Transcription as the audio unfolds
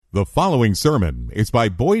The following sermon is by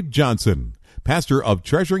Boyd Johnson, pastor of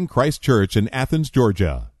Treasuring Christ Church in Athens,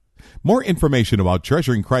 Georgia. More information about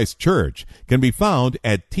Treasuring Christ Church can be found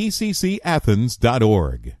at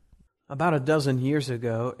tccathens.org. About a dozen years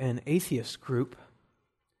ago, an atheist group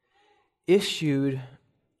issued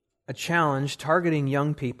a challenge targeting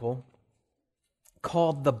young people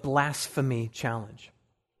called the Blasphemy Challenge.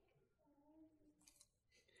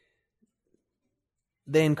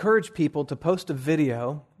 They encouraged people to post a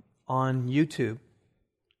video on YouTube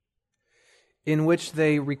in which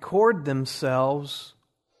they record themselves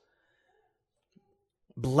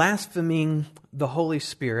blaspheming the Holy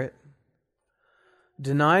Spirit,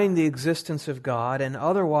 denying the existence of God, and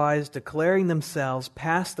otherwise declaring themselves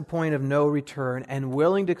past the point of no return and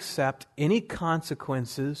willing to accept any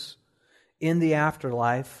consequences in the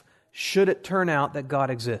afterlife should it turn out that God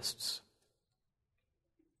exists.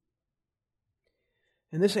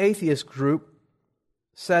 And this atheist group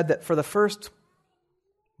said that for the first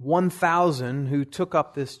 1,000 who took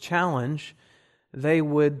up this challenge, they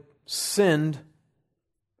would send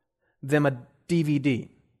them a DVD.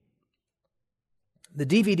 The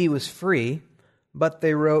DVD was free, but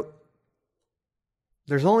they wrote,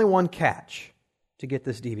 "There's only one catch to get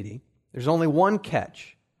this DVD. There's only one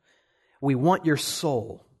catch. We want your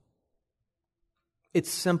soul."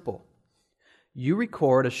 It's simple. You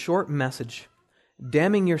record a short message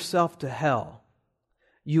damning yourself to hell.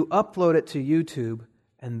 You upload it to YouTube,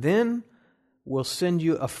 and then we'll send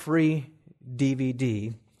you a free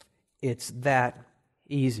DVD. It's that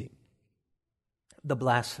easy. The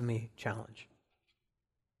Blasphemy Challenge.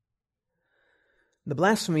 The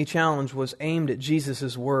Blasphemy Challenge was aimed at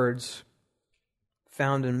Jesus' words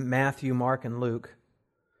found in Matthew, Mark, and Luke,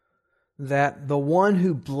 that the one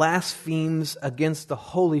who blasphemes against the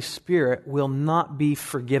Holy Spirit will not be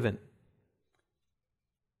forgiven.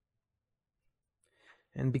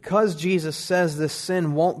 And because Jesus says this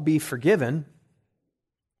sin won't be forgiven,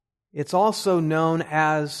 it's also known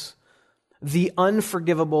as the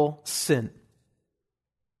unforgivable sin.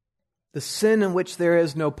 The sin in which there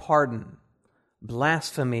is no pardon.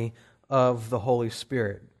 Blasphemy of the Holy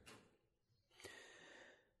Spirit.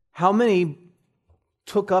 How many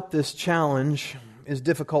took up this challenge is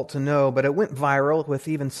difficult to know, but it went viral with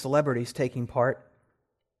even celebrities taking part.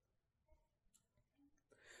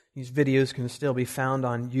 These videos can still be found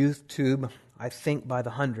on YouTube, I think by the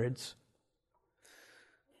hundreds.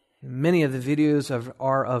 Many of the videos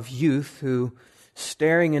are of youth who,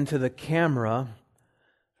 staring into the camera,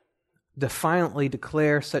 defiantly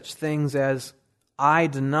declare such things as, "I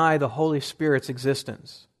deny the Holy Spirit's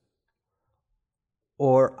existence,"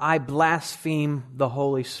 or "I blaspheme the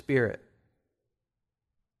Holy Spirit."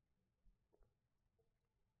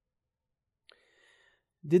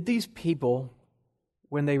 Did these people,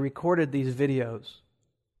 when they recorded these videos,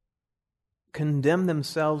 condemn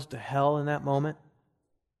themselves to hell in that moment?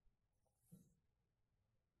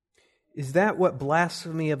 Is that what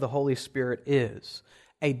blasphemy of the Holy Spirit is?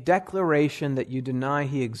 A declaration that you deny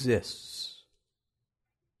He exists.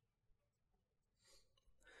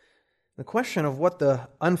 The question of what the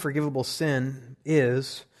unforgivable sin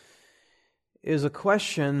is a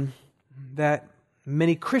question that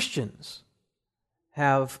many Christians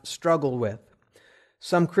have struggled with.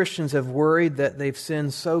 Some Christians have worried that they've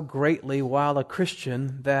sinned so greatly while a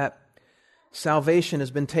Christian that salvation has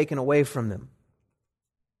been taken away from them.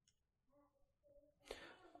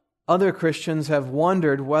 Other Christians have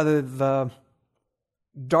wondered whether the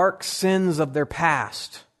dark sins of their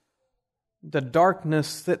past, the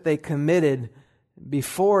darkness that they committed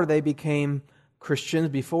before they became Christians,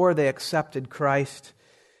 before they accepted Christ,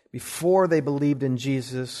 before they believed in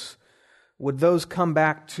Jesus, would those come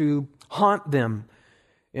back to haunt them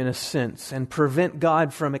in a sense and prevent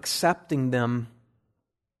God from accepting them?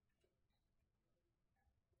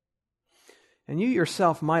 And you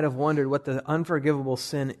yourself might have wondered what the unforgivable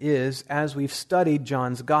sin is as we've studied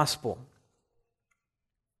John's Gospel.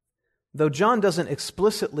 Though John doesn't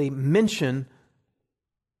explicitly mention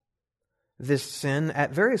this sin,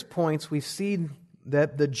 at various points we've seen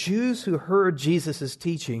that the Jews who heard Jesus'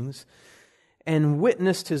 teachings and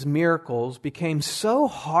witnessed His miracles became so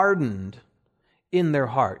hardened in their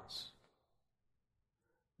hearts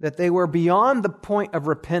that they were beyond the point of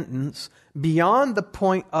repentance, beyond the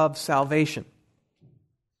point of salvation.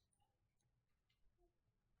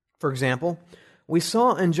 For example, we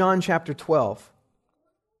saw in John chapter 12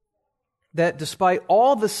 that despite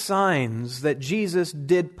all the signs that Jesus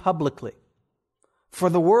did publicly for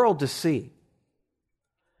the world to see,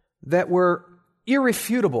 that were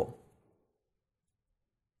irrefutable,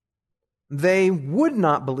 they would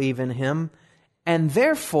not believe in Him and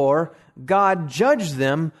therefore God judged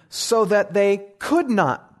them so that they could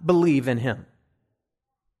not believe in Him.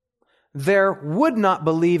 Their would not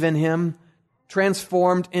believe in Him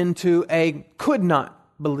transformed into a could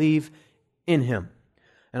not believe in Him.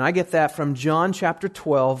 And I get that from John chapter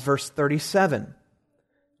 12, verse 37,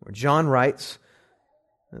 where John writes,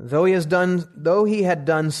 though he had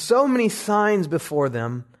done so many signs before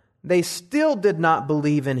them, they still did not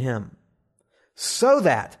believe in Him, so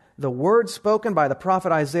that the word spoken by the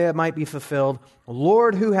prophet Isaiah might be fulfilled,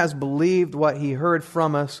 Lord, who has believed what he heard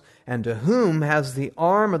from us, and to whom has the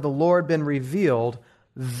arm of the Lord been revealed?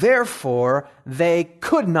 Therefore, they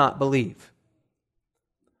could not believe.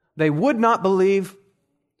 They would not believe,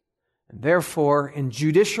 and therefore, in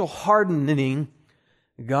judicial hardening,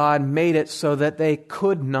 God made it so that they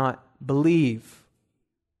could not believe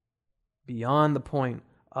beyond the point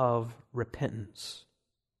of repentance.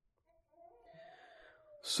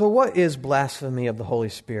 So what is blasphemy of the Holy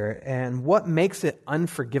Spirit, and what makes it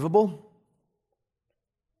unforgivable?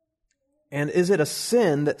 And is it a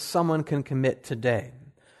sin that someone can commit today?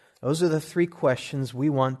 Those are the three questions we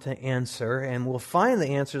want to answer, and we'll find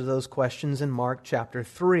the answer to those questions in Mark chapter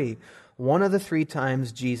 3. One of the three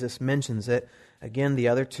times Jesus mentions it, again, the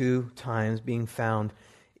other two times being found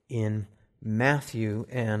in Matthew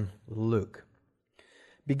and Luke.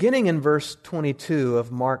 Beginning in verse 22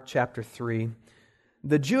 of Mark chapter 3,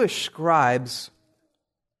 the Jewish scribes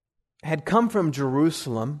had come from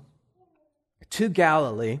Jerusalem to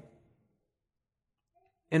Galilee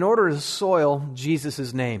in order to soil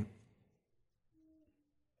Jesus' name.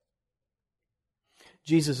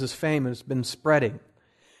 Jesus' fame has been spread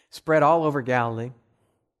all over Galilee,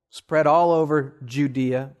 spread all over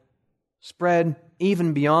Judea, spread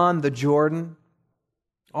even beyond the Jordan,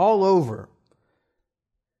 all over,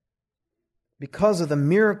 because of the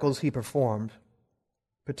miracles He performed,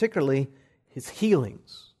 particularly His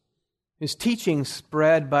healings. His teaching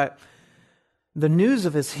spread, but the news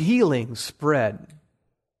of His healing spread.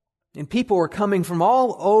 And people were coming from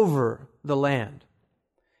all over the land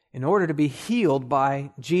in order to be healed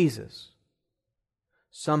by Jesus.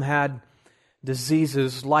 Some had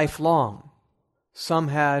diseases lifelong. Some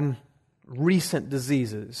had recent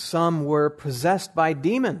diseases. Some were possessed by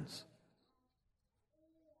demons.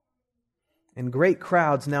 And great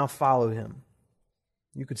crowds now followed Him.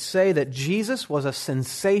 You could say that Jesus was a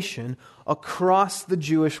sensation across the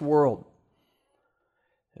Jewish world.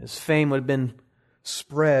 His fame would have been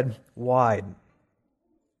spread wide.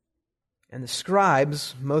 And the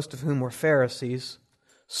scribes, most of whom were Pharisees,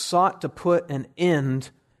 sought to put an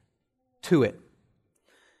end to it.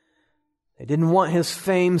 They didn't want His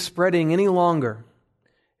fame spreading any longer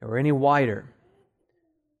or any wider.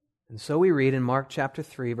 And so we read in Mark chapter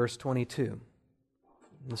 3, verse 22,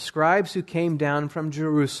 the scribes who came down from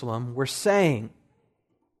Jerusalem were saying,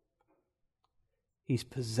 He's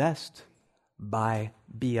possessed by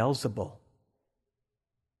Beelzebul,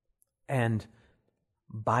 and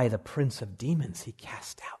by the prince of demons he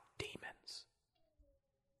cast out demons.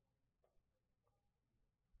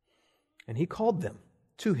 And He called them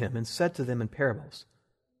to Him and said to them in parables,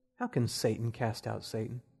 how can Satan cast out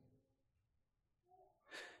Satan?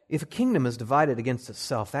 If a kingdom is divided against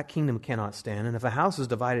itself, that kingdom cannot stand. And if a house is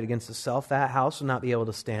divided against itself, that house will not be able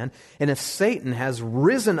to stand. And if Satan has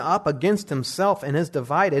risen up against himself and is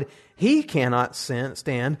divided, he cannot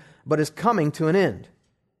stand, but is coming to an end.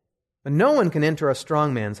 But no one can enter a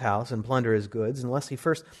strong man's house and plunder his goods unless he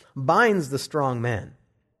first binds the strong man.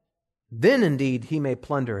 Then indeed he may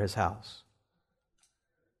plunder his house.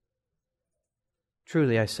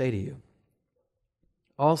 Truly I say to you,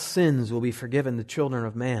 all sins will be forgiven the children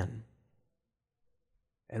of man,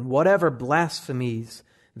 and whatever blasphemies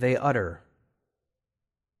they utter.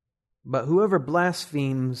 But whoever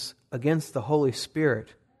blasphemes against the Holy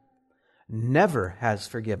Spirit never has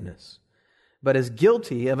forgiveness, but is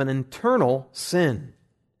guilty of an eternal sin.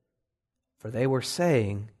 For they were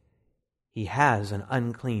saying, He has an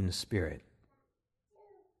unclean spirit.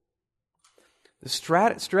 The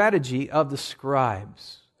strategy of the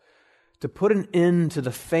scribes to put an end to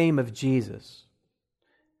the fame of Jesus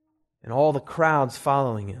and all the crowds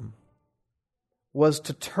following Him was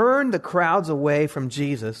to turn the crowds away from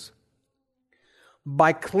Jesus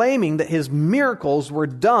by claiming that His miracles were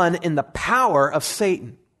done in the power of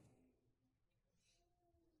Satan.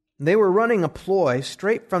 They were running a ploy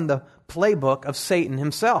straight from the playbook of Satan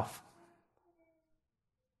himself.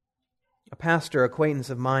 A pastor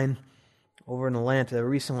acquaintance of mine over in Atlanta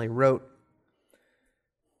recently wrote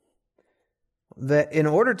that in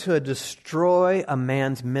order to destroy a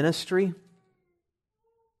man's ministry,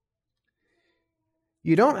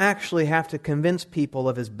 you don't actually have to convince people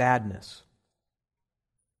of his badness.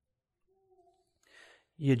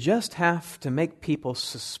 You just have to make people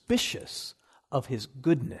suspicious of His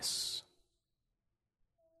goodness.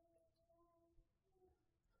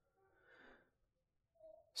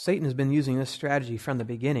 Satan has been using this strategy from the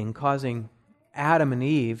beginning, causing Adam and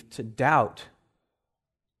Eve to doubt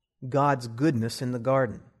God's goodness in the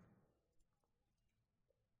garden.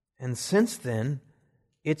 And since then,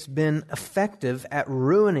 it's been effective at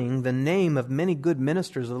ruining the name of many good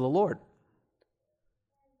ministers of the Lord.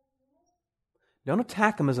 Don't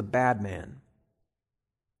attack him as a bad man.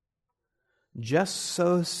 Just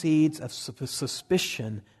sow seeds of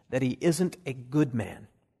suspicion that he isn't a good man.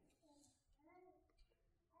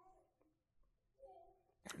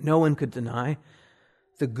 No one could deny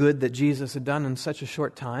the good that Jesus had done in such a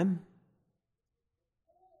short time.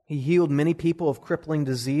 He healed many people of crippling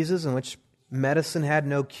diseases in which medicine had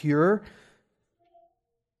no cure.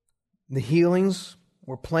 The healings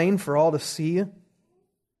were plain for all to see.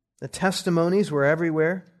 The testimonies were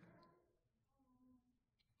everywhere.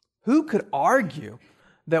 Who could argue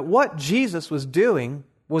that what Jesus was doing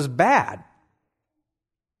was bad?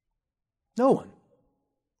 No one.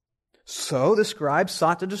 So the scribes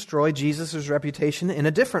sought to destroy Jesus' reputation in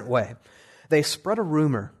a different way. They spread a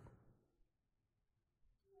rumor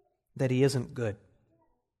that he isn't good.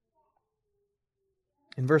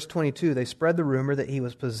 In verse 22, they spread the rumor that he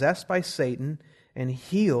was possessed by Satan and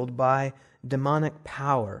healed by demonic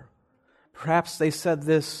power. Perhaps they said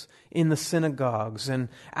this in the synagogues and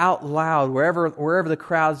out loud wherever the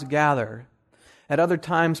crowds gather. At other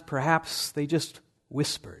times, perhaps they just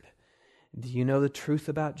whispered, "Do you know the truth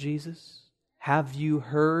about Jesus? Have you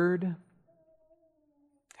heard?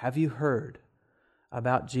 Have you heard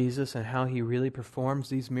about Jesus and how he really performs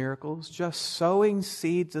these miracles?" Just sowing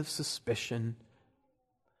seeds of suspicion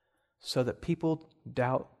so that people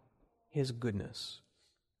doubt his goodness.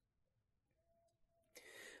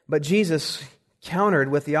 But Jesus countered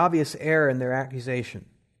with the obvious error in their accusation.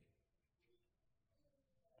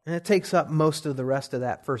 And it takes up most of the rest of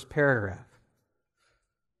that first paragraph.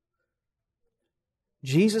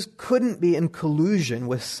 Jesus couldn't be in collusion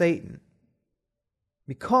with Satan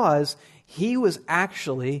because he was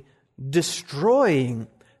actually destroying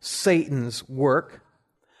Satan's work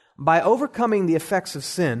by overcoming the effects of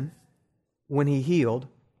sin when he healed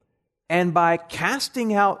and by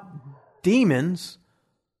casting out demons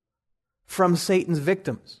from Satan's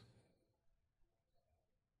victims.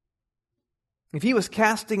 If he was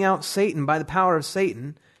casting out Satan by the power of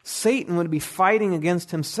Satan, Satan would be fighting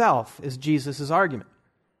against himself, is Jesus' argument.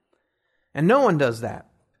 And no one does that.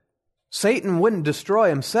 Satan wouldn't destroy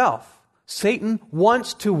himself. Satan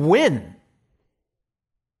wants to win.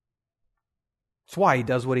 That's why he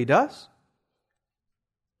does what he does.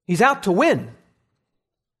 He's out to win.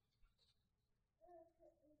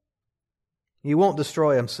 He won't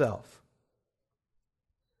destroy himself.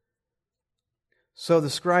 So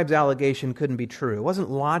the scribe's allegation couldn't be true. It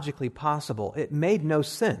wasn't logically possible. It made no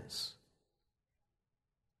sense.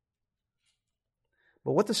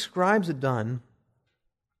 But what the scribes had done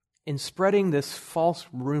in spreading this false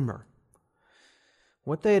rumor,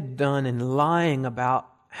 what they had done in lying about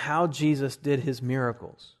how Jesus did his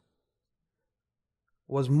miracles,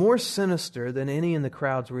 was more sinister than any in the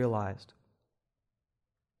crowds realized.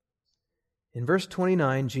 In verse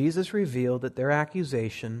 29, Jesus revealed that their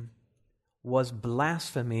accusation was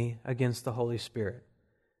blasphemy against the Holy Spirit,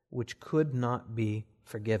 which could not be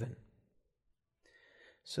forgiven.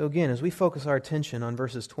 So again, as we focus our attention on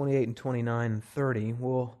verses 28 and 29 and 30,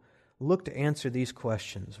 we'll look to answer these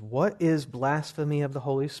questions. What is blasphemy of the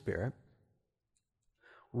Holy Spirit?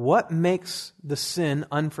 What makes the sin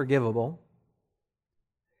unforgivable?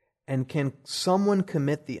 And can someone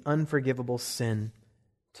commit the unforgivable sin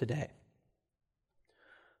today?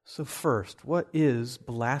 So first, what is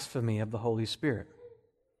blasphemy of the Holy Spirit?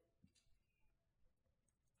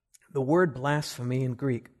 The word blasphemy in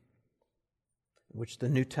Greek, in which the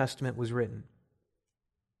New Testament was written,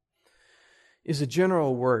 is a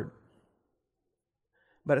general word.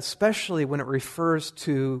 But especially when it refers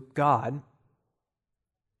to God,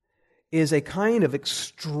 is a kind of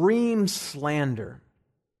extreme slander.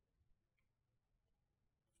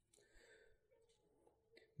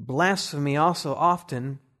 Blasphemy also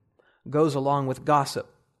often goes along with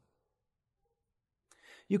gossip.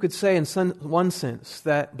 You could say in one sense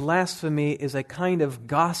that blasphemy is a kind of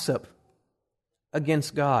gossip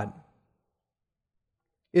against God.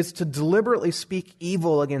 It's to deliberately speak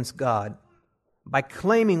evil against God by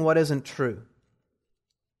claiming what isn't true.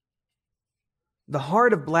 The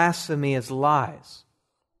heart of blasphemy is lies.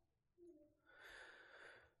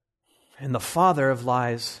 And the father of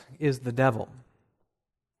lies is the devil.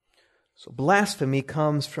 So blasphemy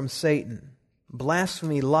comes from Satan.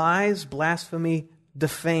 Blasphemy lies, blasphemy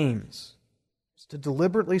defames. It's to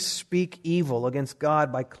deliberately speak evil against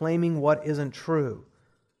God by claiming what isn't true.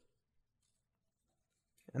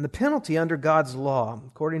 And the penalty under God's law,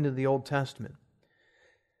 according to the Old Testament,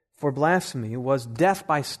 for blasphemy was death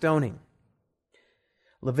by stoning.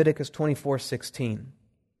 Leviticus 24:16.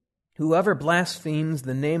 Whoever blasphemes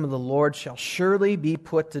the name of the Lord shall surely be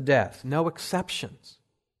put to death. No exceptions.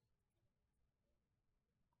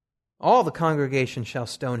 All the congregation shall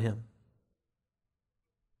stone him.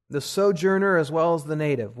 The sojourner as well as the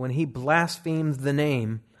native, when he blasphemes the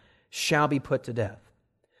name, shall be put to death.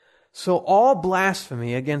 So all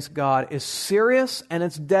blasphemy against God is serious and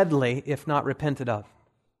it's deadly if not repented of.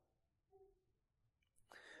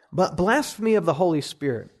 But blasphemy of the Holy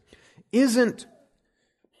Spirit isn't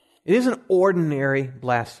ordinary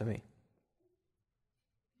blasphemy.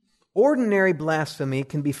 Ordinary blasphemy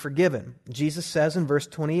can be forgiven. Jesus says in verse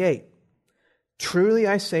 28, "Truly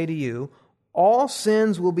I say to you, all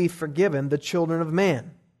sins will be forgiven the children of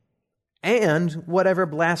man, and whatever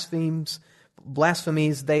blasphemies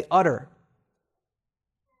they utter."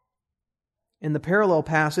 In the parallel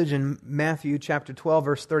passage in Matthew chapter 12,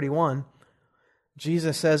 verse 31,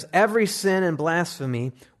 Jesus says, every sin and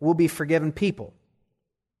blasphemy will be forgiven people.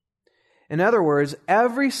 In other words,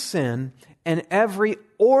 every sin and every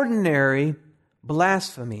ordinary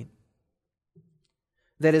blasphemy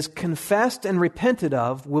that is confessed and repented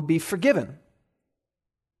of will be forgiven.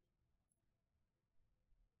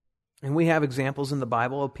 And we have examples in the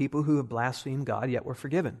Bible of people who have blasphemed God yet were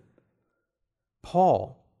forgiven.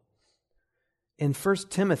 Paul, in 1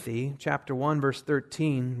 Timothy chapter 1, verse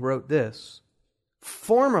 13, wrote this,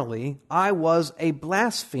 "Formerly I was a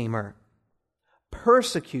blasphemer,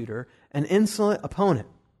 persecutor, an insolent opponent.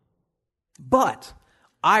 But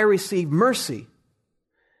I received mercy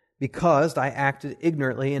because I acted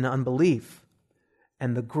ignorantly in unbelief.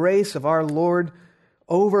 And the grace of our Lord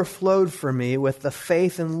overflowed for me with the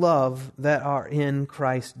faith and love that are in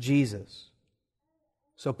Christ Jesus."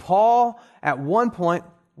 So Paul, at one point,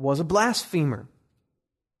 was a blasphemer.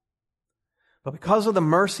 But because of the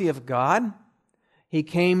mercy of God, he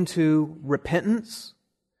came to repentance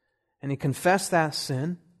and he confessed that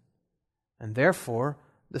sin, and therefore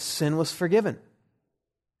the sin was forgiven.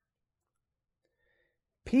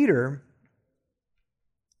 Peter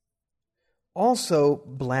also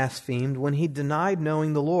blasphemed when he denied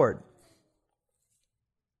knowing the Lord.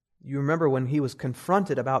 You remember when he was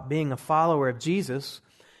confronted about being a follower of Jesus,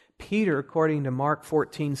 Peter, according to Mark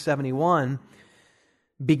 14:71,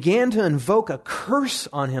 began to invoke a curse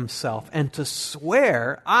on himself and to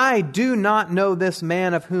swear, "I do not know this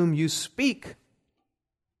man of whom you speak."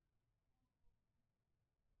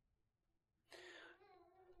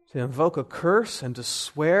 To invoke a curse and to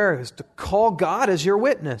swear is to call God as your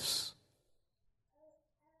witness.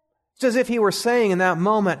 It's as if he were saying in that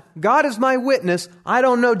moment, "God is my witness, I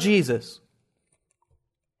don't know Jesus."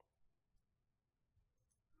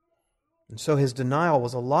 And so his denial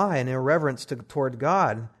was a lie and irreverence toward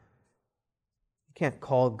God. You can't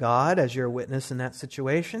call God as your witness in that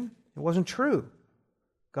situation. It wasn't true.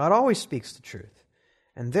 God always speaks the truth.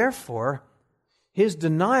 And therefore, his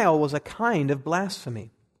denial was a kind of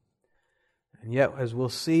blasphemy. And yet, as we'll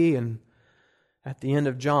see at the end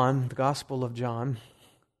of John, the Gospel of John,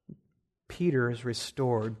 Peter is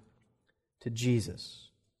restored to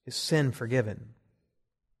Jesus, his sin forgiven.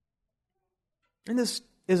 And this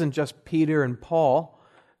isn't just Peter and Paul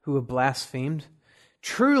who have blasphemed.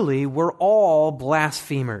 Truly, we're all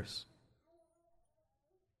blasphemers.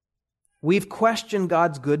 We've questioned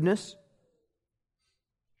God's goodness.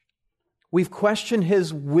 We've questioned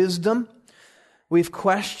His wisdom. We've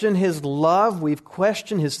questioned His love. We've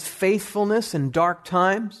questioned His faithfulness in dark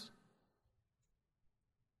times.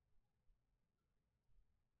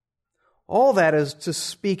 All that is to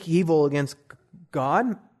speak evil against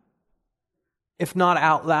God, if not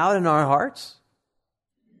out loud in our hearts.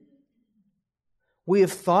 We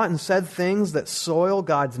have thought and said things that soil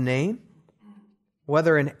God's name,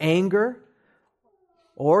 whether in anger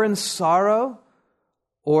or in sorrow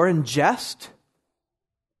or in jest.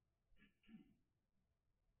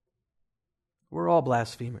 We're all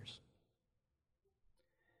blasphemers.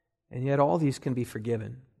 And yet all these can be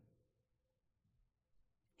forgiven.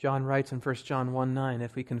 John writes in 1 John 1:9,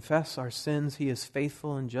 "If we confess our sins, He is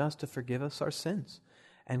faithful and just to forgive us our sins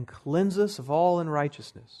and cleanse us of all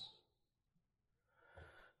unrighteousness."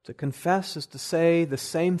 To confess is to say the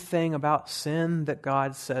same thing about sin that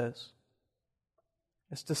God says.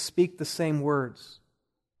 It's to speak the same words,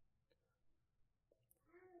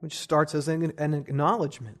 which starts as an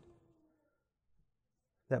acknowledgement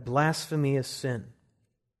that blasphemy is sin.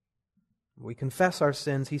 We confess our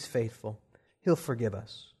sins, He's faithful. He'll forgive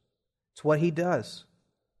us. It's what He does.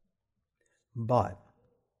 But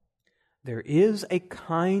there is a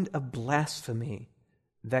kind of blasphemy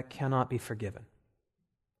that cannot be forgiven.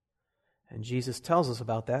 And Jesus tells us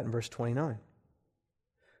about that in verse 29.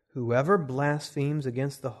 Whoever blasphemes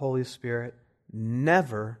against the Holy Spirit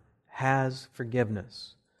never has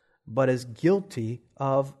forgiveness, but is guilty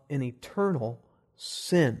of an eternal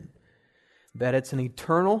sin. That it's an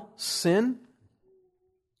eternal sin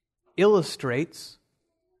illustrates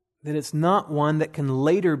that it's not one that can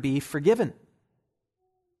later be forgiven.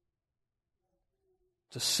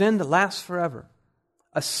 It's a sin that lasts forever.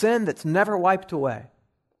 A sin that's never wiped away.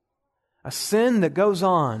 A sin that goes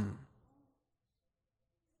on.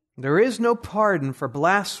 There is no pardon for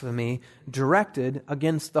blasphemy directed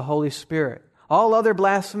against the Holy Spirit. All other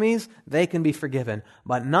blasphemies, they can be forgiven.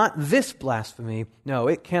 But not this blasphemy. No,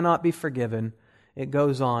 it cannot be forgiven. It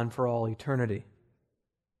goes on for all eternity.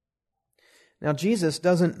 Now, Jesus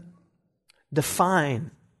doesn't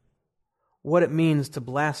define what it means to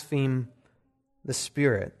blaspheme the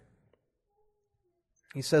Spirit.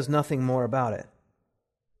 He says nothing more about it.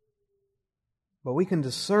 But we can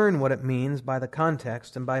discern what it means by the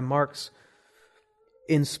context and by Mark's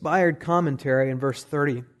inspired commentary in verse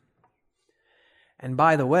 30. And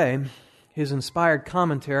by the way, his inspired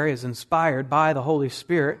commentary is inspired by the Holy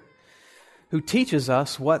Spirit, who teaches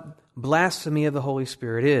us what blasphemy of the Holy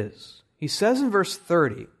Spirit is. He says in verse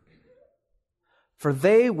 30, "For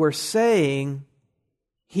they were saying,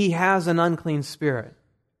 He has an unclean spirit."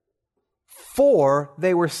 For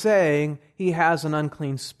they were saying, He has an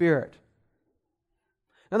unclean spirit.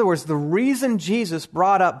 In other words, the reason Jesus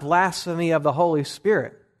brought up blasphemy of the Holy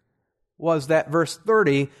Spirit was that, verse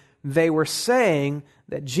 30, they were saying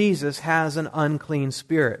that Jesus has an unclean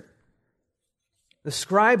spirit. The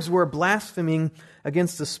scribes were blaspheming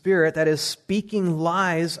against the Spirit, that is, speaking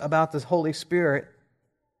lies about the Holy Spirit,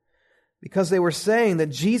 because they were saying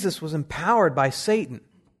that Jesus was empowered by Satan,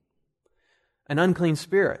 an unclean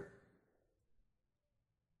spirit.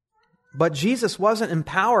 But Jesus wasn't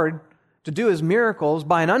empowered to do His miracles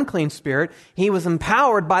by an unclean spirit. He was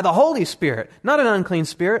empowered by the Holy Spirit. Not an unclean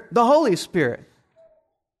spirit, the Holy Spirit.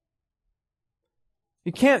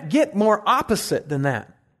 You can't get more opposite than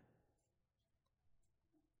that.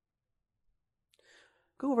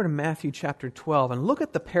 Go over to Matthew chapter 12 and look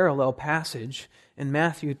at the parallel passage in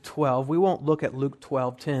Matthew 12. We won't look at Luke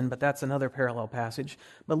 12:10, but that's another parallel passage.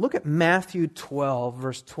 But look at Matthew 12,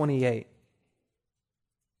 verse 28.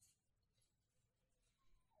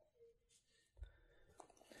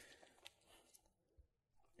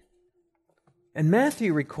 And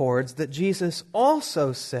Matthew records that Jesus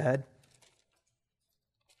also said,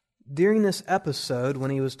 during this episode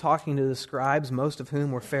when He was talking to the scribes, most of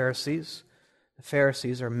whom were Pharisees. The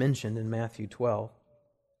Pharisees are mentioned in Matthew 12.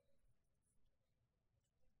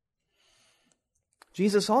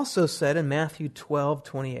 Jesus also said in Matthew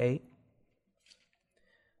 12:28,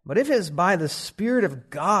 "But if it is by the Spirit of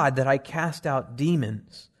God that I cast out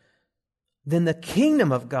demons, then the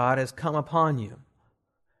kingdom of God has come upon you."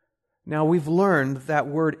 Now, we've learned that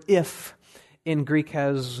word "if" in Greek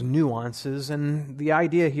has nuances, and the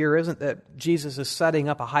idea here isn't that Jesus is setting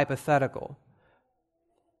up a hypothetical.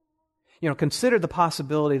 Consider the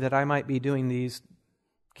possibility that I might be doing these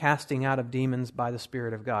casting out of demons by the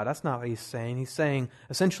Spirit of God. That's not what He's saying. He's saying,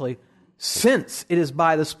 essentially, since it is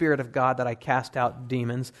by the Spirit of God that I cast out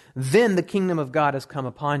demons, then the kingdom of God has come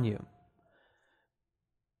upon you.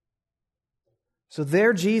 So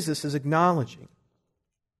there Jesus is acknowledging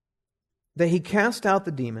that He cast out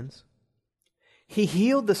the demons, He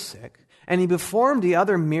healed the sick, and He performed the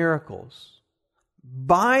other miracles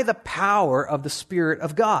by the power of the Spirit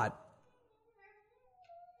of God.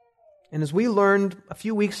 And as we learned a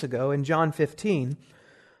few weeks ago in John 15,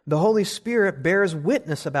 the Holy Spirit bears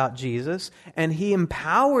witness about Jesus, and He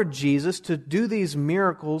empowered Jesus to do these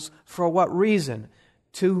miracles for what reason?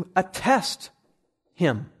 To attest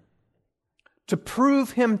Him, to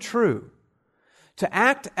prove Him true, to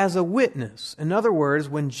act as a witness. In other words,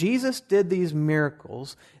 when Jesus did these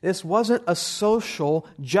miracles, this wasn't a social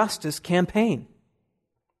justice campaign.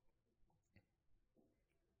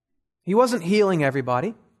 He wasn't healing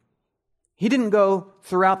everybody. He didn't go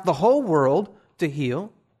throughout the whole world to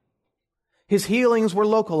heal. His healings were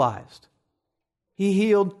localized. He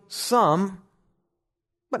healed some,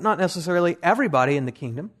 but not necessarily everybody in the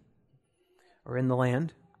kingdom or in the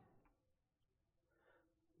land.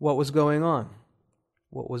 What was going on?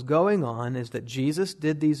 What was going on is that Jesus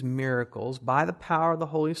did these miracles by the power of the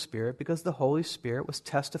Holy Spirit because the Holy Spirit was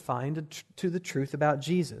testifying to the truth about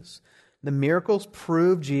Jesus. The miracles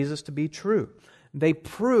proved Jesus to be true. They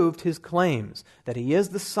proved his claims that he is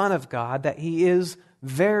the Son of God, that he is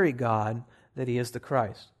very God, that he is the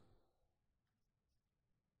Christ.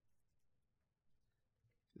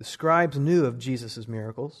 The scribes knew of Jesus'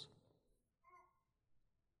 miracles.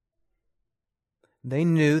 They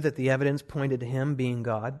knew that the evidence pointed to him being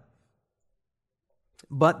God.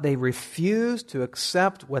 But they refused to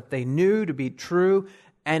accept what they knew to be true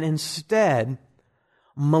and instead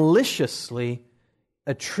maliciously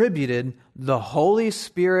attributed the Holy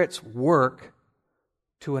Spirit's work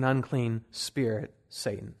to an unclean spirit,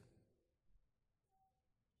 Satan.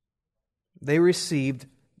 They received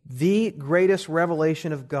the greatest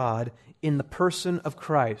revelation of God in the person of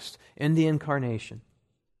Christ, in the incarnation.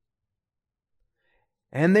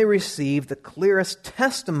 And they received the clearest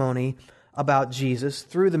testimony about Jesus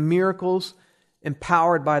through the miracles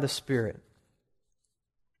empowered by the Spirit.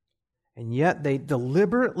 And yet they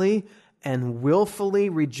deliberately and willfully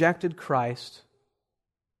rejected Christ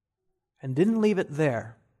and didn't leave it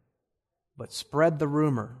there, but spread the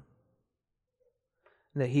rumor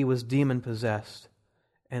that he was demon-possessed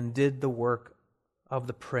and did the work of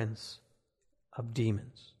the prince of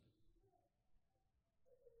demons.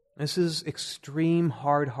 This is extreme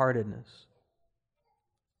hard-heartedness,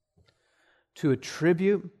 to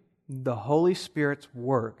attribute the Holy Spirit's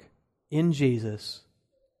work in Jesus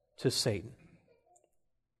to Satan.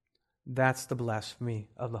 That's the blasphemy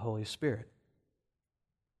of the Holy Spirit.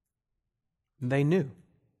 They knew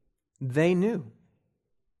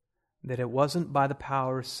that it wasn't by the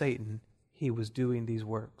power of Satan he was doing these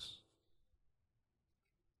works.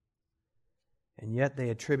 And yet they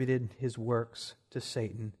attributed his works to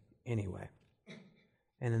Satan anyway.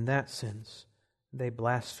 And in that sense, they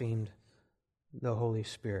blasphemed the Holy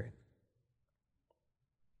Spirit.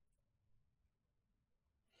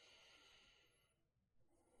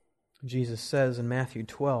 Jesus says in Matthew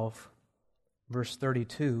 12, verse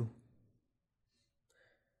 32,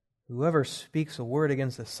 "Whoever speaks a word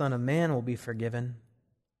against the Son of Man will be forgiven,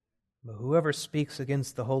 but whoever speaks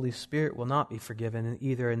against the Holy Spirit will not be forgiven,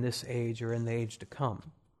 either in this age or in the age to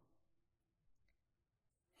come."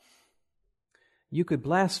 You could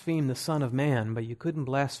blaspheme the Son of Man, but you couldn't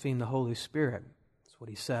blaspheme the Holy Spirit. That's what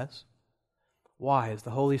he says. Why? Is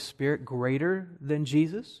the Holy Spirit greater than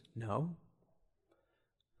Jesus? No.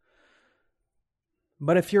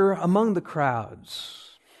 But if you're among the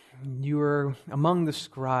crowds, you're among the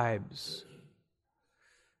scribes,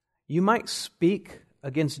 you might speak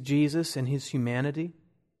against Jesus and his humanity,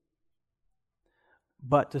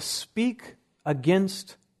 but to speak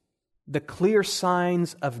against the clear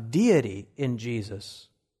signs of deity in Jesus,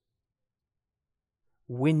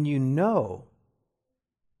 when you know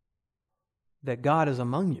that God is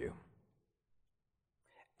among you,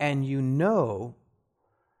 and you know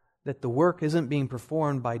that the work isn't being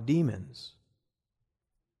performed by demons,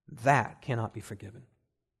 that cannot be forgiven.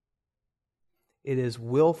 It is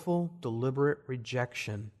willful, deliberate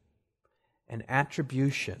rejection and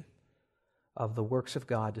attribution of the works of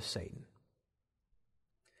God to Satan.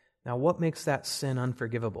 Now, what makes that sin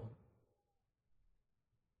unforgivable?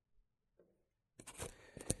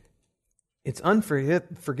 It's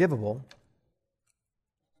unforgivable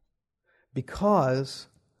because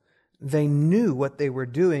they knew what they were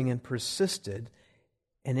doing and persisted,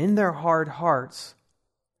 and in their hard hearts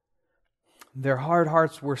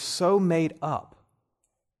were so made up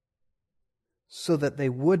so that they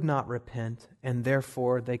would not repent, and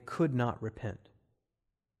therefore they could not repent.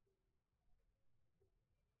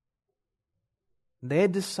 They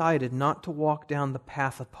had decided not to walk down the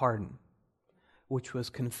path of pardon, which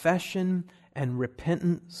was confession and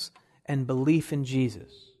repentance and belief in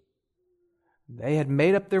Jesus. They had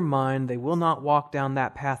made up their mind they will not walk down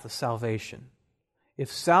that path of salvation.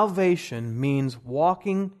 If salvation means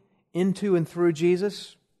walking into and through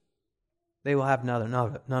Jesus, they will have none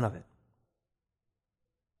of it.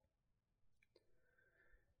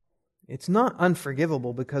 It's not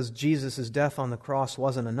unforgivable because Jesus' death on the cross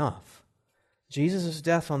wasn't enough. Jesus'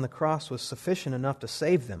 death on the cross was sufficient enough to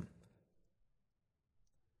save them.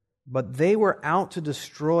 But they were out to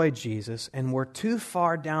destroy Jesus and were too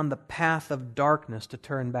far down the path of darkness to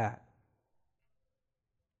turn back.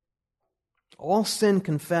 All sin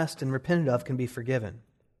confessed and repented of can be forgiven.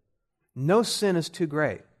 No sin is too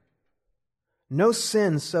great. No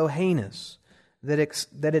sin so heinous that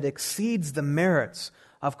it exceeds the merits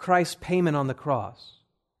of Christ's payment on the cross.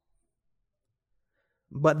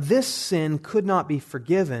 But this sin could not be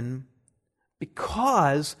forgiven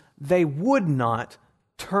because they would not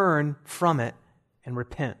turn from it and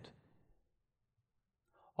repent.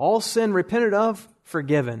 All sin repented of,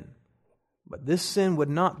 forgiven. But this sin would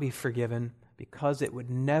not be forgiven because it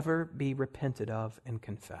would never be repented of and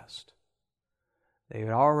confessed. They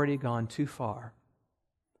had already gone too far,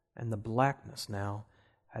 and the blackness now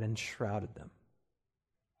had enshrouded them.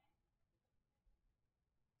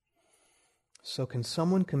 So can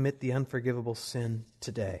someone commit the unforgivable sin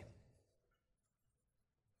today?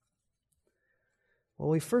 Well,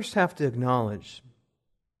 we first have to acknowledge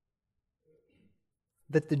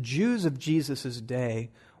that the Jews of Jesus'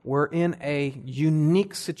 day were in a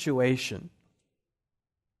unique situation.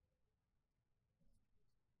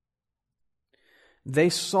 They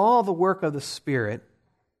saw the work of the Spirit,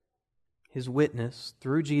 His witness,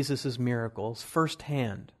 through Jesus' miracles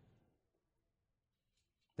firsthand.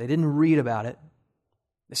 They didn't read about it.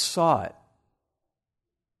 They saw it.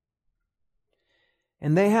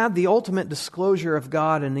 And they had the ultimate disclosure of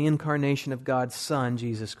God in the incarnation of God's Son,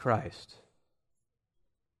 Jesus Christ.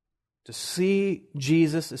 To see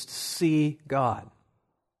Jesus is to see God.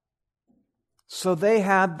 So they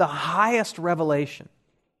had the highest revelation,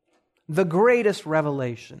 the greatest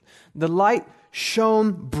revelation. The light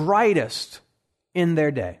shone brightest in their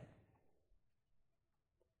day.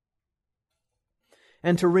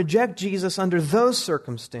 And to reject Jesus under those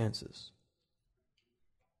circumstances,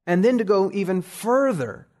 and then to go even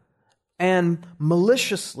further and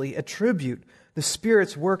maliciously attribute the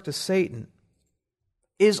Spirit's work to Satan,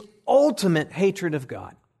 is ultimate hatred of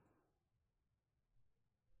God.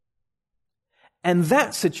 And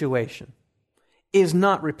that situation is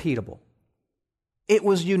not repeatable. It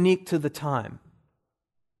was unique to the time.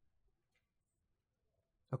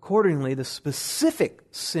 Accordingly, the specific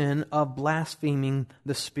sin of blaspheming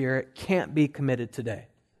the Spirit can't be committed today,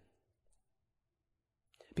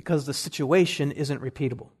 because the situation isn't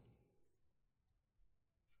repeatable.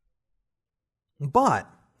 But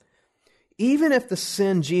even if the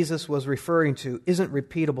sin Jesus was referring to isn't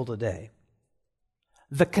repeatable today,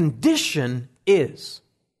 the condition is.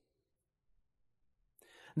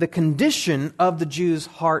 The condition of the Jews'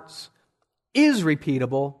 hearts is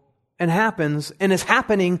repeatable and happens and is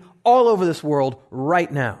happening all over this world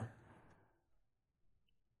right now.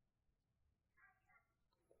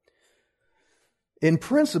 In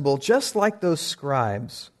principle, just like those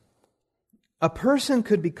scribes, a person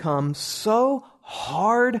could become so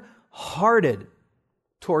hard-hearted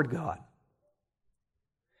toward God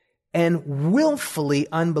and willfully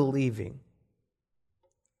unbelieving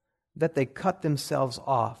that they cut themselves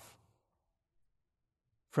off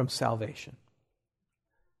from salvation.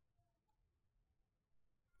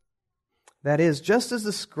 That is, just as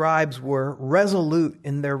the scribes were resolute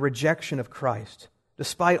in their rejection of Christ,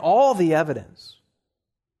 despite all the evidence,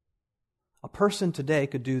 a person today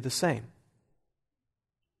could do the same.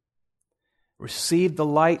 Receive the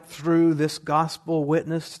light through this gospel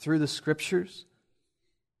witness, through the Scriptures,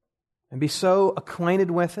 and be so acquainted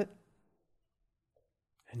with it,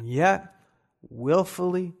 and yet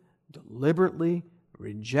willfully, deliberately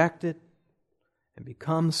reject it and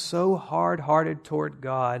become so hard-hearted toward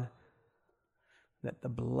God that the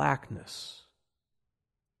blackness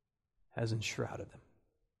has enshrouded them.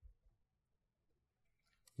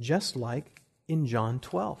 Just like in John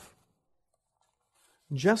 12.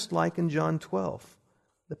 Just like in John 12,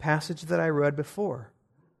 the passage that I read before.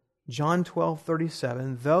 John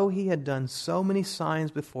 12:37, though he had done so many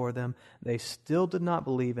signs before them, they still did not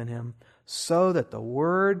believe in him, so that the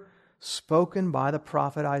word spoken by the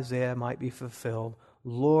prophet Isaiah might be fulfilled.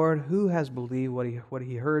 Lord, who has believed what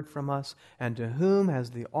he heard from us, and to whom has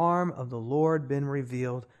the arm of the Lord been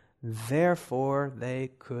revealed? Therefore they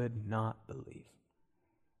could not believe.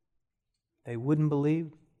 They wouldn't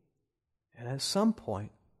believe, and at some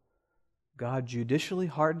point, God judicially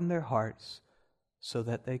hardened their hearts so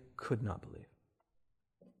that they could not believe.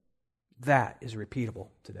 That is repeatable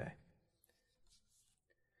today.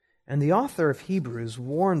 And the author of Hebrews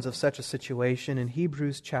warns of such a situation in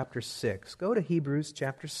Hebrews chapter 6. Go to Hebrews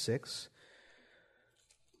chapter 6,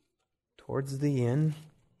 towards the end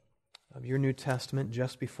of your New Testament,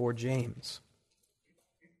 just before James.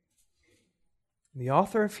 The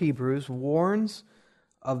author of Hebrews warns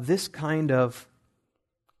of this kind of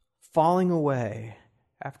falling away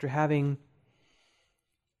after having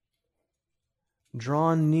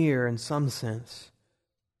drawn near, in some sense,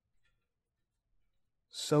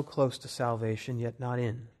 so close to salvation, yet not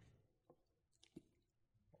in.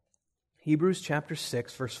 Hebrews chapter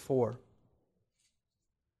 6, verse 4.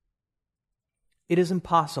 It is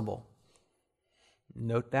impossible.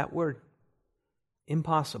 Note that word.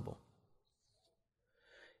 Impossible.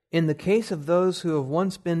 In the case of those who have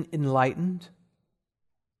once been enlightened,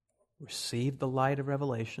 received the light of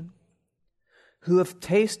revelation, who have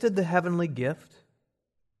tasted the heavenly gift,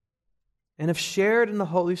 and have shared in the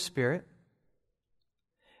Holy Spirit,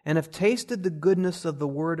 and have tasted the goodness of the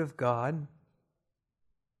Word of God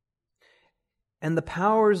and the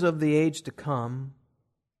powers of the age to come,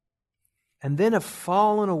 and then have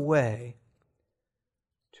fallen away,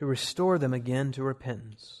 to restore them again to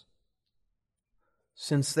repentance,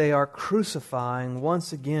 since they are crucifying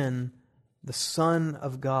once again the Son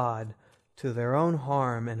of God to their own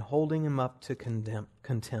harm and holding Him up to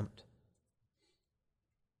contempt.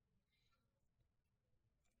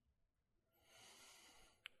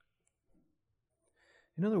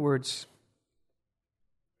 In other words,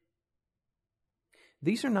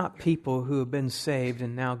 these are not people who have been saved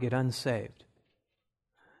and now get unsaved.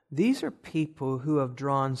 These are people who have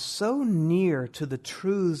drawn so near to the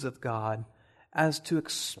truths of God as to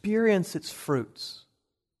experience its fruits,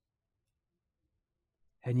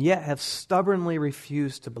 and yet have stubbornly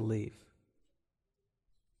refused to believe.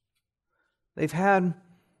 They've had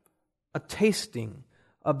a tasting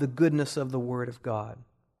of the goodness of the Word of God.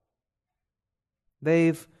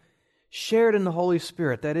 They've shared in the Holy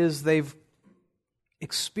Spirit. That is, they've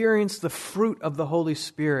experienced the fruit of the Holy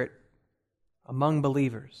Spirit among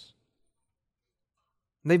believers.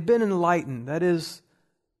 They've been enlightened. That is,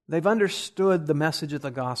 they've understood the message of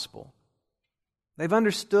the gospel. They've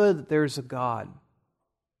understood that there's a God.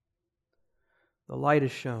 The light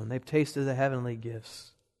is shown. They've tasted the heavenly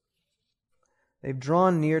gifts. They've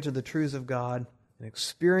drawn near to the truths of God and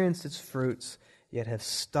experienced its fruits, yet have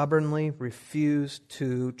stubbornly refused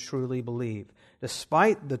to truly believe.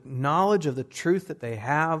 Despite the knowledge of the truth that they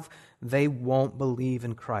have, they won't believe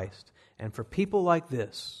in Christ. And for people like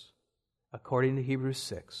this, according to Hebrews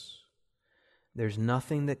 6, there's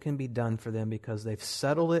nothing that can be done for them because they've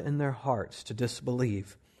settled it in their hearts to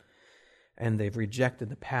disbelieve, and they've rejected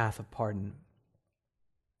the path of pardon.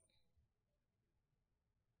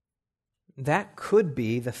 That could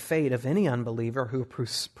be the fate of any unbeliever who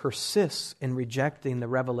persists in rejecting the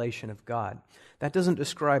revelation of God. That doesn't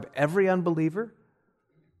describe every unbeliever,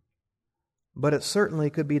 but it certainly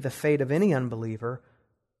could be the fate of any unbeliever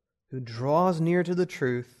who draws near to the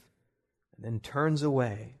truth and then turns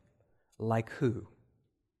away. Like who?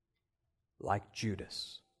 Like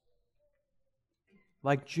Judas.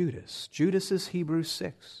 Like Judas. Judas is Hebrews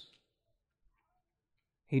 6.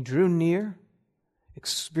 He drew near,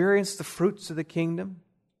 experienced the fruits of the kingdom,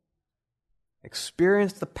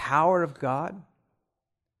 experienced the power of God,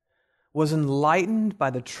 was enlightened by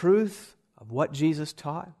the truth of what Jesus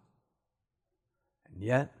taught, and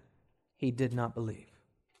yet he did not believe.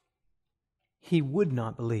 He would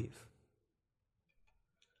not believe.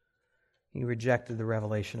 He rejected the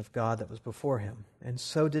revelation of God that was before him, and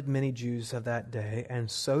so did many Jews of that day,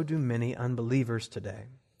 and so do many unbelievers today.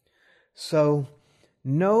 So,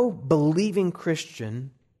 no believing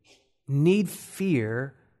Christian need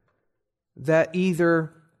fear that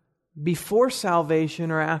either before salvation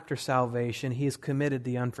or after salvation he has committed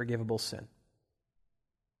the unforgivable sin.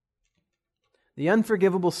 The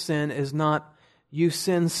unforgivable sin is not you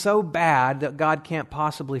sin so bad that God can't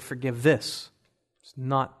possibly forgive this. It's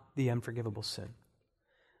not the unforgivable sin.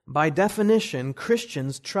 By definition,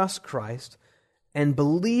 Christians trust Christ and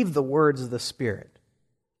believe the words of the Spirit.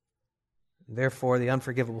 Therefore, the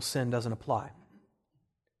unforgivable sin doesn't apply.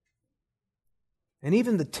 And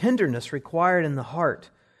even the tenderness required in the heart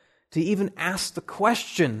to even ask the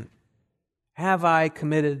question, have I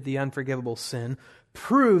committed the unforgivable sin,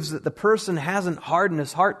 proves that the person hasn't hardened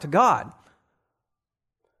his heart to God.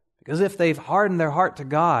 Because if they've hardened their heart to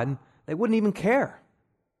God, they wouldn't even care.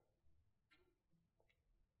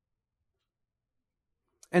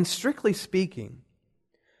 And strictly speaking,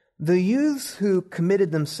 the youths who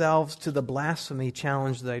committed themselves to the blasphemy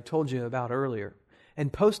challenge that I told you about earlier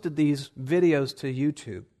and posted these videos to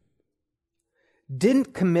YouTube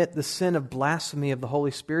didn't commit the sin of blasphemy of the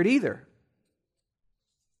Holy Spirit either.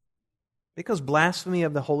 Because blasphemy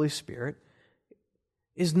of the Holy Spirit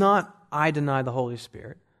is not I deny the Holy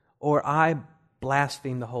Spirit or I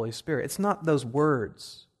blaspheme the Holy Spirit. It's not those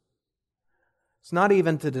words. It's not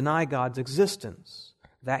even to deny God's existence.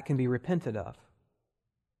 That can be repented of.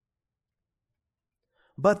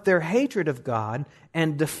 But their hatred of God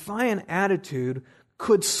and defiant attitude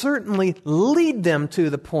could certainly lead them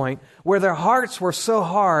to the point where their hearts were so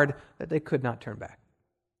hard that they could not turn back.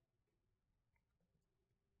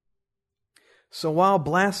 So while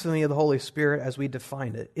blasphemy of the Holy Spirit, as we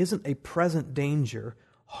define it, isn't a present danger,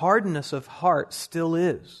 hardness of heart still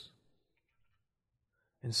is.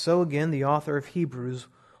 And so again, the author of Hebrews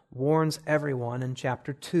warns everyone in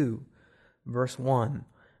chapter 2, verse 1.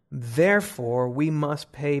 Therefore, we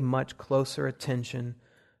must pay much closer attention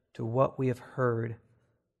to what we have heard,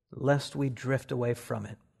 lest we drift away from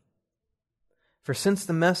it. For since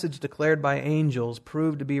the message declared by angels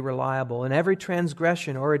proved to be reliable, and every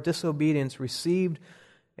transgression or a disobedience received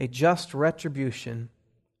a just retribution,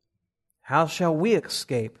 how shall we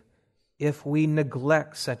escape if we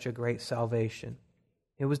neglect such a great salvation?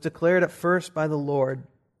 It was declared at first by the Lord,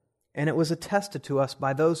 and it was attested to us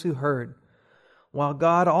by those who heard, while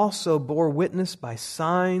God also bore witness by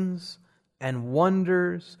signs and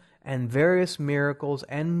wonders and various miracles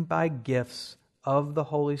and by gifts of the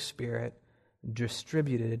Holy Spirit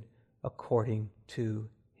distributed according to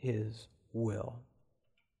His will.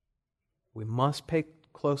 We must pay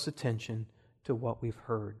close attention to what we've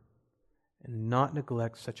heard and not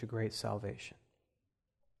neglect such a great salvation.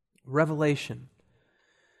 Revelation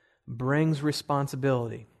brings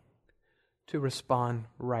responsibility to respond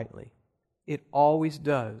rightly. It always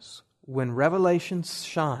does. When revelation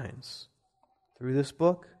shines through this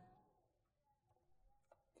book,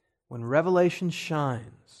 when revelation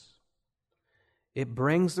shines, it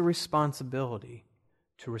brings the responsibility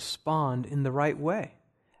to respond in the right way.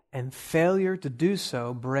 And failure to do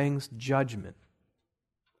so brings judgment.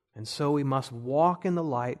 And so we must walk in the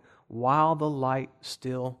light while the light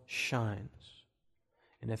still shines.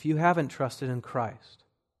 And if you haven't trusted in Christ,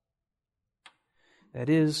 that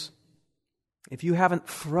is, if you haven't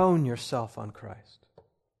thrown yourself on Christ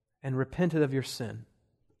and repented of your sin,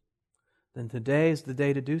 then today is the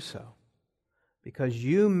day to do so. Because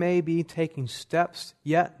you may be taking steps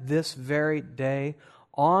yet this very day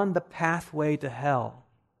on the pathway to hell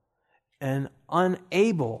and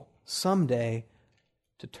unable someday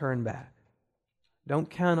to turn back. Don't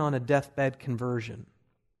count on a deathbed conversion.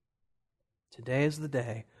 Today is the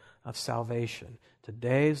day of salvation.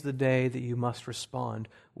 Today is the day that you must respond.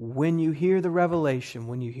 When you hear the revelation,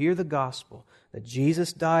 when you hear the gospel, that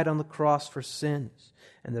Jesus died on the cross for sins,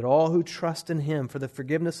 and that all who trust in Him for the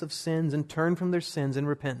forgiveness of sins and turn from their sins in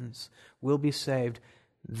repentance will be saved,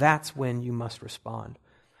 that's when you must respond.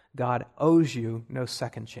 God owes you no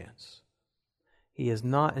second chance. He is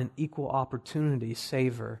not an equal opportunity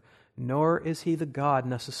saver, nor is He the God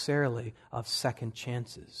necessarily of second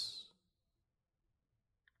chances.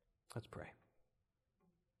 Let's pray.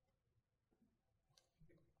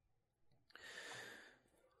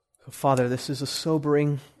 So, Father, this is a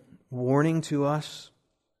sobering warning to us.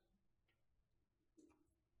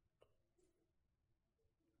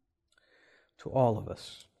 To all of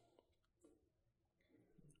us.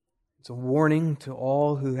 It's a warning to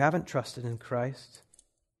all who haven't trusted in Christ.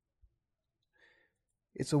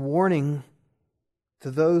 It's a warning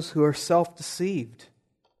to those who are self-deceived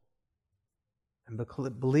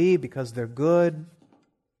and believe because they're good,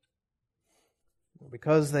 or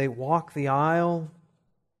because they walk the aisle,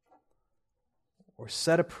 or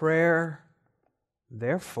said a prayer,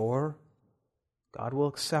 therefore God will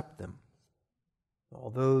accept them. All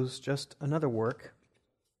those just another work.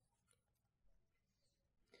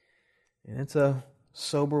 And it's a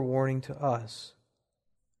sober warning to us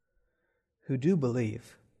who do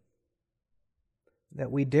believe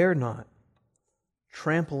that we dare not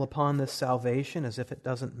trample upon this salvation as if it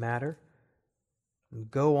doesn't matter and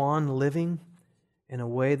go on living in a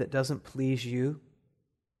way that doesn't please you.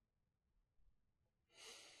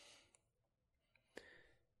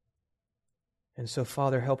 And so,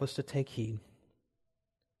 Father, help us to take heed.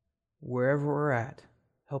 Wherever we're at,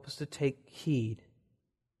 help us to take heed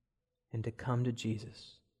and to come to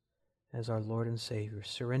Jesus as our Lord and Savior,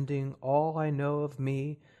 surrendering all I know of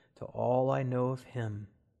me to all I know of Him,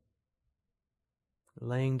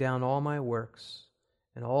 laying down all my works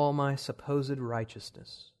and all my supposed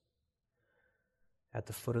righteousness at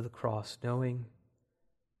the foot of the cross, knowing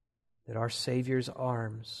that our Savior's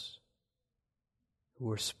arms, who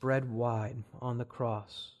were spread wide on the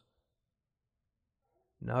cross,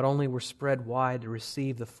 not only were spread wide to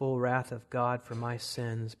receive the full wrath of God for my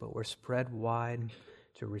sins, but were spread wide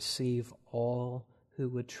to receive all who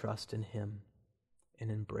would trust in Him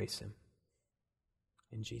and embrace Him.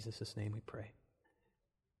 In Jesus' name we pray.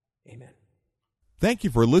 Amen. Thank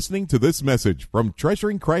you for listening to this message from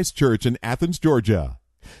Treasuring Christ Church in Athens, Georgia.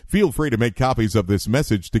 Feel free to make copies of this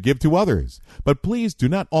message to give to others, but please do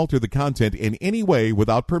not alter the content in any way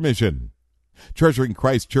without permission. Treasuring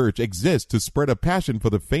Christ Church exists to spread a passion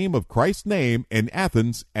for the fame of Christ's name in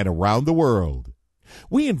Athens and around the world.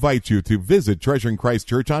 We invite you to visit Treasuring Christ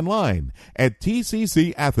Church online at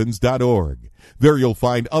tccathens.org. There you'll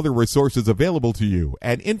find other resources available to you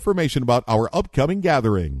and information about our upcoming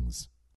gatherings.